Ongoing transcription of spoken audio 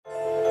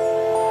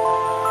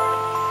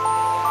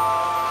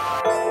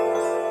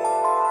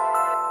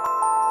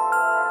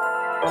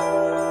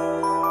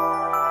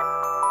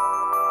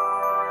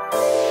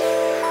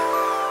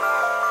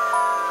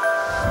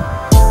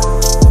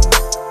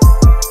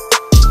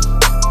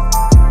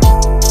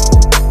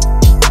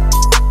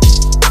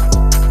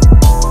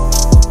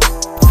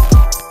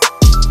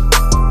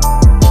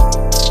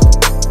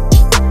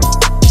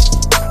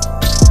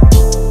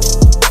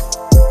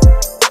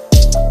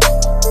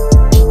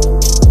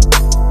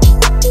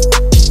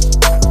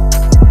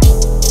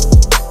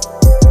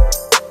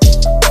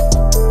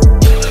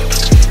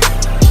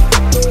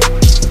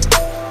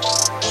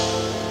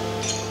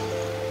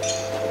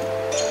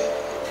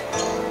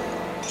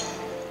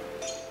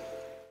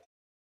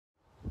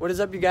What is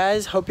up, you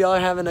guys? Hope y'all are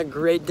having a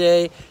great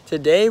day.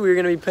 Today we're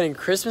gonna be putting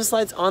Christmas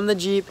lights on the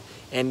Jeep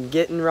and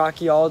getting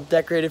Rocky all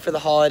decorated for the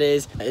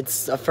holidays.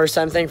 It's a first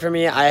time thing for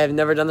me. I have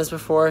never done this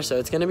before, so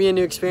it's gonna be a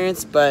new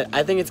experience, but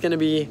I think it's gonna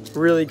be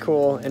really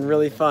cool and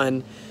really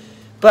fun.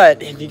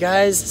 But if you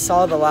guys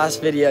saw the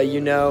last video, you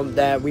know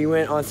that we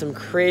went on some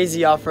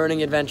crazy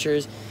off-roading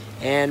adventures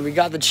and we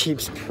got the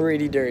Jeeps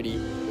pretty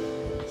dirty.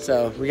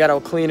 So we gotta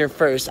clean her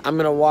first. I'm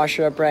gonna wash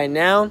her up right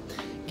now,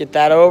 get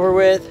that over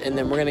with, and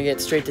then we're gonna get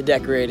straight to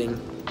decorating.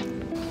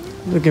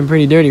 Looking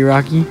pretty dirty,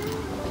 Rocky.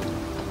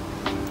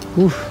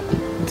 Oof.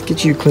 Let's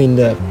get you cleaned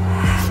up.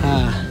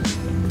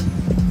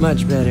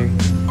 Much better.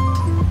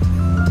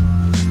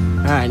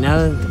 Alright, now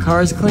that the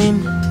car is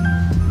clean,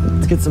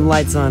 let's get some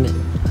lights on it.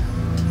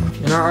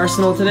 In our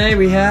arsenal today,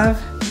 we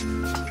have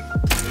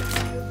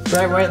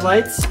bright white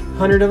lights,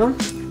 100 of them.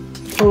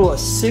 Total of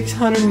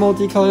 600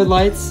 multicolored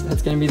lights.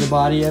 That's gonna be the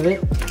body of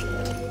it.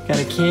 Got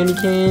a candy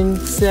cane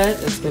set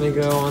that's gonna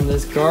go on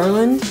this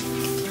garland,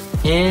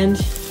 and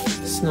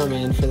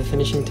snowman for the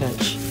finishing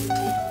touch.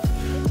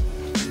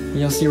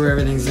 You'll see where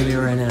everything's gonna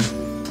go right now.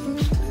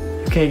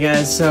 Okay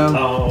guys,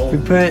 so we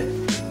put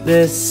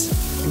this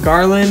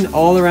garland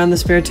all around the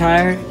spare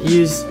tire.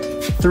 Use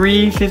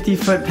 3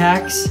 50-foot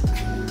packs,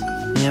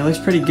 and it looks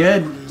pretty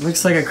good.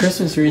 Looks like a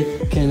Christmas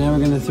wreath. Okay, now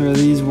we're gonna throw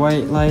these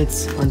white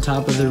lights on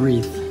top of the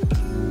wreath.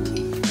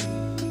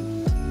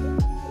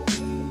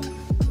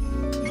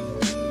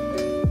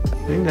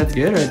 I think that's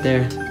good right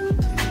there.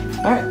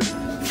 Alright.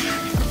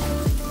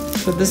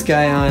 Put this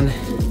guy on.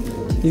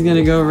 He's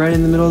gonna go right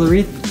in the middle of the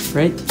wreath,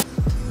 right?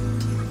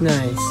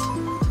 Nice.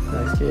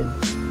 That's good.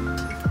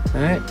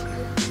 Alright.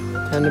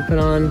 Time to put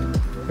on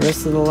the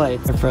rest of the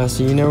lights.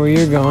 Frosty, you know where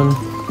you're going.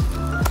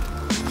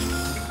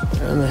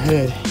 On the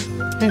hood.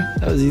 Yeah,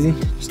 that was easy.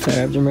 Just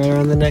wrapped him right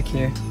around the neck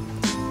here.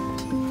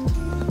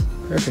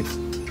 Perfect.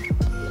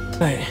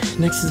 Alright,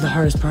 next is the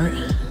hardest part,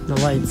 the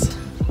lights.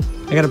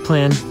 I got a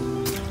plan.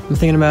 I'm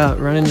thinking about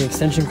running the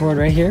extension cord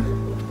right here,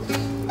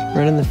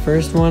 running the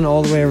first one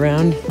all the way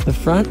around the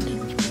front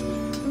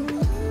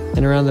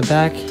and around the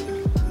back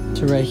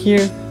to right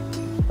here.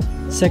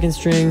 Second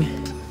string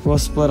will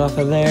split off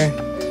of there,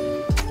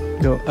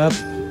 go up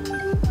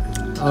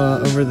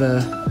over the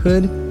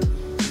hood,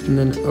 and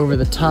then over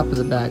the top of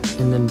the back,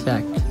 and then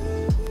back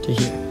to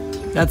here.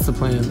 That's the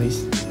plan, at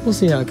least. We'll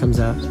see how it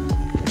comes out.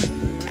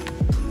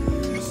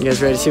 You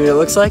guys ready to see what it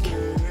looks like?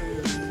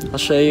 I'll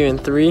show you in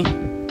 3,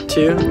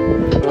 2,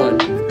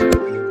 1.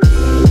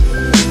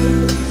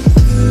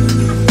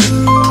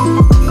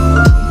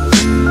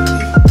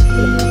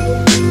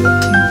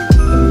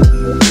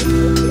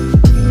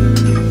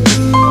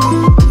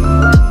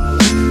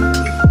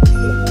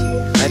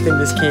 I think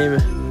this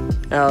came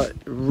out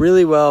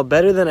really well,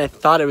 better than I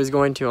thought it was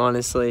going to,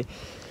 honestly.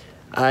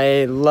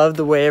 I love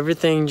the way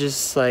everything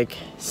just like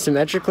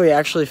symmetrically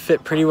actually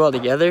fit pretty well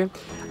together.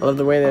 I love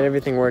the way that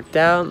everything worked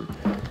out.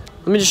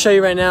 Let me just show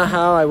you right now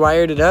how I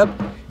wired it up,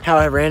 how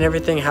I ran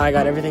everything, how I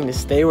got everything to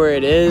stay where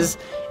it is,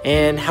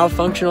 and how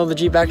functional the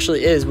Jeep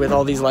actually is with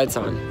all these lights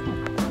on.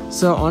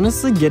 So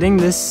honestly, getting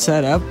this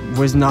set up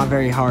was not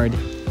very hard.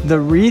 The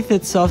wreath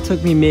itself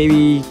took me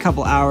maybe a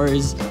couple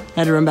hours. I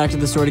had to run back to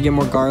the store to get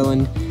more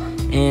garland,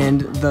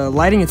 and the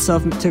lighting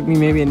itself took me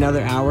maybe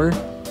another hour.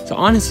 So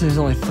honestly, it was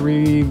only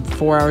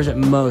 3-4 hours at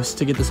most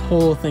to get this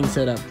whole thing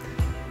set up.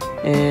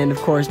 And of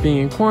course, being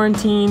in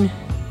quarantine,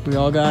 we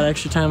all got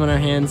extra time on our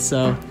hands,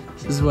 so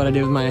this is what I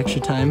did with my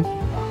extra time.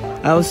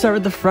 Let's start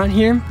with the front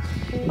here.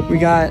 We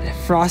got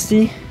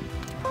Frosty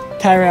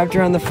tie wrapped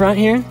around the front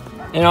here.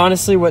 And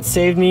honestly, what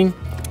saved me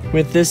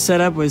with this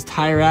setup was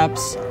tie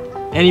wraps.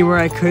 Anywhere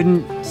I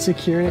couldn't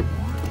secure it,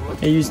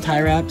 I used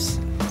tie wraps.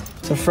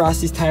 So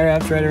Frosty's tie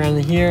wrapped right around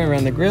here,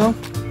 around the grill.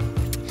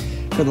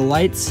 For the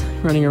lights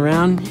running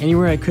around,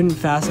 anywhere I couldn't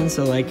fasten,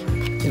 so like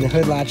in the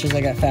hood latches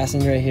I got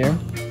fastened right here.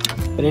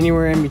 But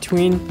anywhere in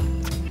between,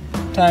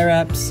 tie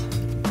wraps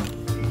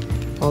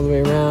all the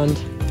way around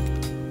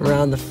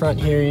the front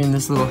here in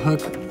this little hook,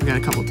 we got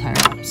a couple tie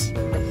wraps.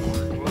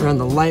 Around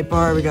the light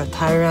bar, we got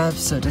tie wraps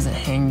so it doesn't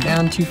hang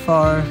down too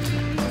far.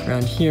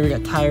 Around here, we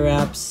got tie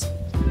wraps,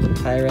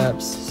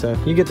 so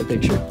you get the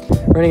picture.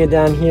 Running it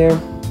down here,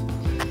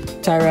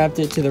 tie wrapped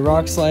it to the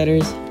rock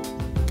sliders.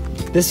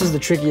 This was the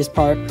trickiest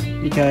part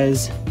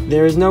because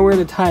there is nowhere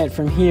to tie it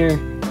from here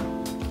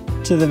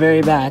to the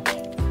very back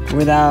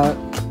without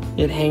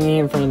it hanging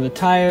in front of the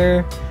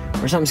tire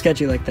or something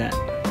sketchy like that.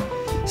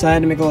 So I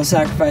had to make a little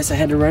sacrifice. I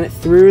had to run it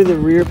through the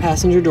rear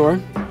passenger door.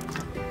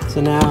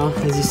 So now,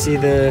 as you see,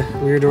 the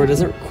rear door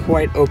doesn't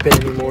quite open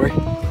anymore.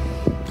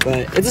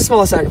 But it's a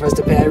small sacrifice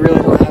to pay. I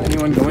really don't have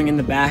anyone going in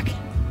the back,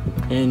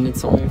 and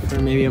it's only for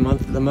maybe a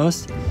month at the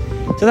most.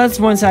 So that's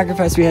one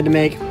sacrifice we had to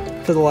make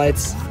for the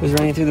lights, was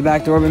running through the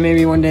back door, but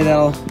maybe one day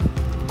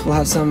we'll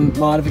have some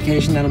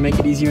modification that'll make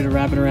it easier to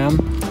wrap it around.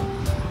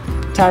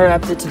 Tie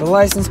wrapped it to the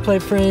license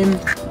plate frame,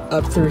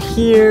 up through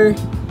here,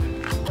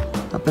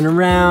 up and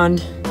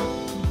around,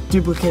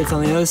 duplicates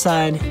on the other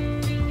side,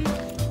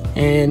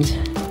 and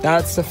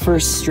that's the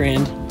first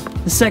strand.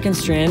 The second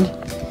strand,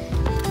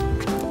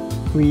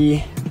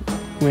 we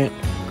went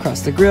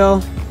across the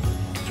grill,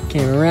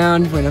 came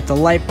around, went up the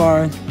light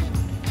bar,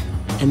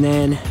 and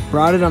then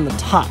brought it on the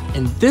top.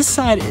 And this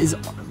side is,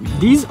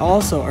 these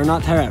also are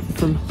not tie wrapped.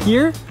 From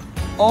here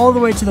all the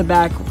way to the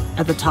back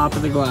at the top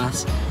of the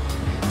glass.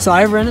 So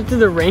I ran it through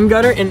the rain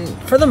gutter, and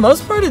for the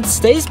most part it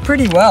stays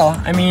pretty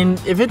well. I mean,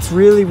 if it's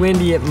really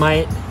windy, it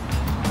might,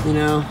 you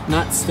know,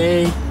 not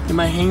stay. It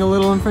might hang a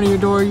little in front of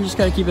your door. You just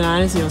gotta keep an eye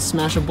on it so you don't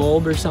smash a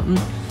bulb or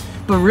something.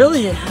 But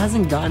really, it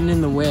hasn't gotten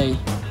in the way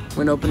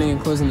when opening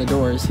and closing the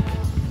doors.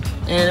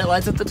 And it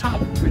lights up the top,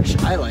 which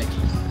I like.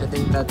 I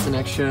think that's an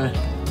extra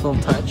little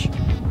touch.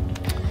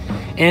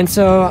 And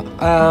so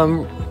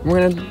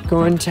we're gonna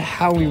go into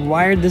how we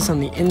wired this on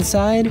the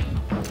inside.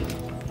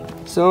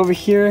 So over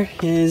here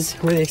is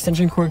where the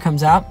extension cord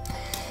comes out.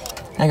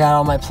 I got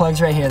all my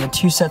plugs right here. The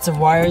 2 sets of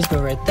wires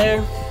go right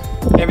there.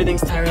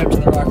 Everything's tie wrapped to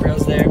the rock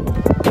rails there.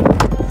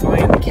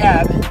 Going in the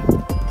cab,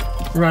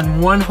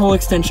 run 1 whole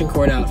extension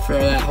cord out for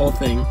that whole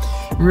thing.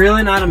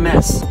 Really not a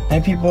mess. I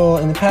have people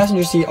in the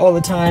passenger seat all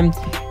the time,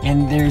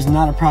 and there's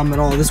not a problem at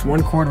all. This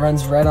 1 cord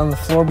runs right on the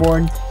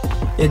floorboard.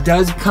 It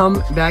does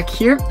come back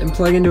here and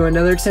plug into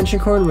another extension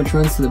cord, which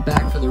runs to the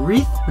back for the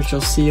wreath, which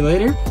you'll see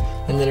later.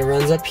 And then it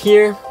runs up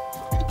here,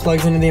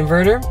 plugs into the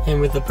inverter,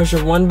 and with the push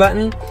of 1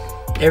 button,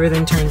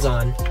 everything turns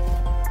on.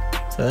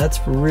 So that's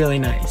really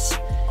nice.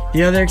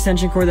 The other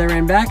extension cord that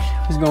ran back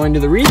was going to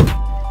the wreath.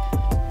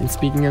 And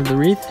speaking of the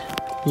wreath,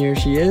 here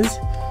she is.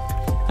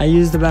 I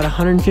used about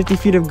 150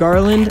 feet of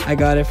garland. I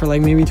got it for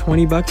like maybe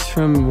 20 bucks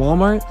from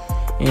Walmart,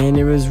 and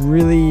it was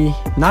really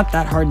not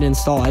that hard to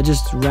install. I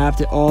just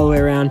wrapped it all the way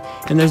around,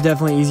 and there's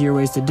definitely easier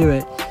ways to do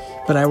it,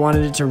 but I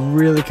wanted it to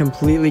really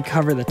completely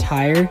cover the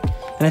tire,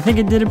 and I think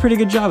it did a pretty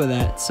good job of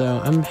that, so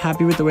I'm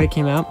happy with the way it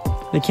came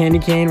out. The candy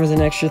cane was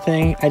an extra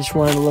thing. I just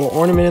wanted a little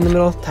ornament in the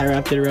middle, tie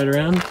wrapped it right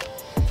around.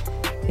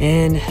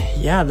 And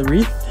yeah, the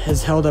wreath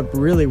has held up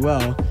really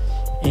well,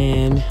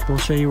 and we'll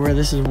show you where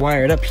this is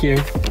wired up here.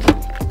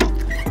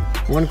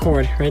 1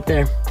 cord right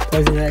there,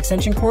 plugs into that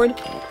extension cord,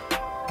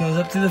 goes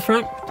up to the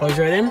front, plugs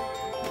right in,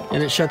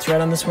 and it shuts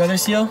right on this weather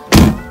seal.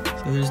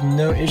 So there's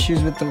no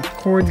issues with the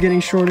cords getting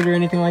shorted or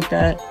anything like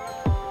that.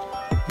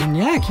 And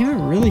yeah, it came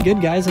out really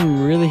good, guys.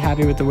 I'm really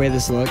happy with the way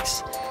this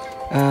looks.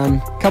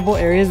 Couple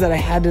areas that I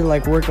had to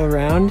like work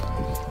around.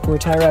 We're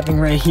tie wrapping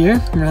right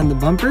here around the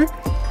bumper,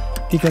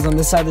 because on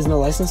this side there's no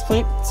license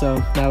plate, so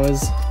that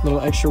was a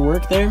little extra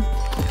work there.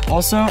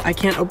 Also, I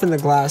can't open the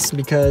glass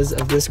because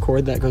of this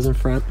cord that goes in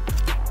front.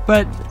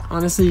 But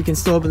honestly, you can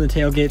still open the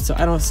tailgate, so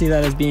I don't see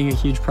that as being a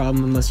huge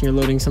problem unless you're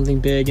loading something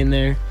big in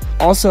there.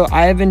 Also,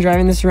 I have been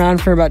driving this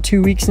around for about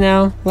 2 weeks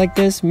now, like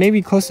this,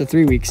 maybe close to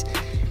 3 weeks.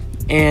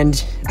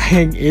 And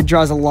it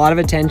draws a lot of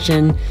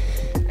attention,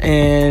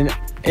 and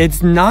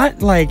it's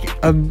not like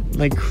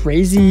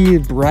crazy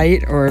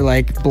bright or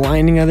like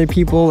blinding other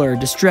people or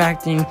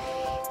distracting.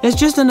 It's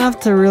just enough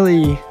to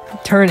really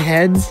turn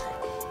heads,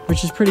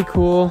 which is pretty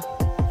cool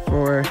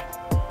for,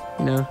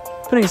 you know,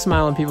 putting a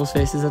smile on people's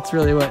faces. That's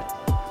really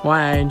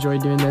why I enjoy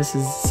doing this,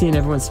 is seeing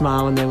everyone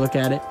smile when they look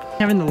at it.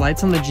 Having the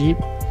lights on the Jeep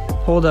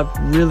hold up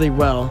really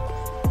well.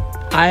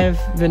 I've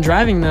been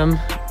driving them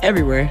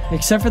everywhere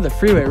except for the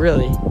freeway,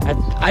 really.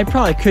 I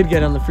probably could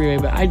get on the freeway,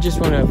 but I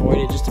just want to avoid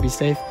it just to be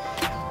safe.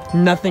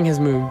 Nothing has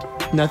moved.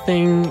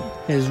 Nothing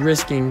is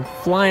risking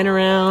flying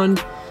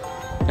around.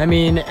 I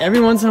mean,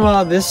 every once in a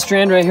while this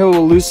strand right here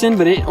will loosen,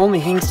 but it only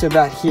hangs to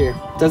about here.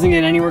 Doesn't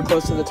get anywhere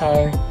close to the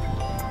tire.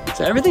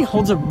 So everything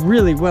holds up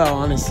really well,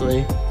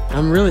 honestly.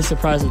 I'm really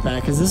surprised with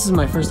that because this is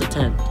my first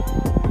attempt.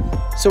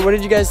 So what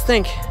did you guys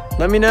think?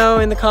 Let me know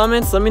in the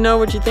comments. Let me know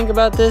what you think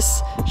about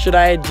this. Should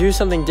I do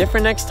something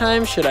different next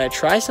time? Should I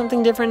try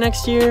something different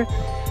next year?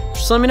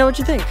 Just let me know what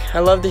you think. I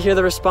love to hear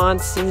the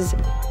responses.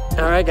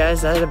 Alright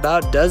guys, that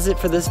about does it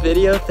for this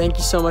video. Thank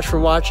you so much for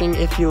watching.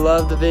 If you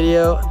loved the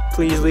video,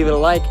 please leave it a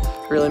like.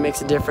 It really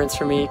makes a difference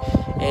for me.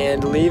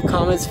 And leave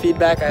comments,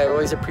 feedback. I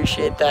always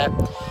appreciate that.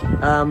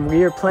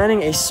 We are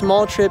planning a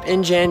small trip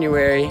in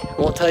January.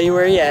 Won't tell you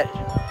where yet,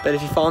 but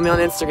if you follow me on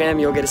Instagram,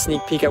 you'll get a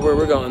sneak peek at where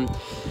we're going.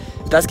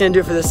 That's gonna do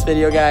it for this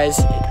video, guys.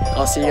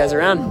 I'll see you guys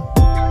around.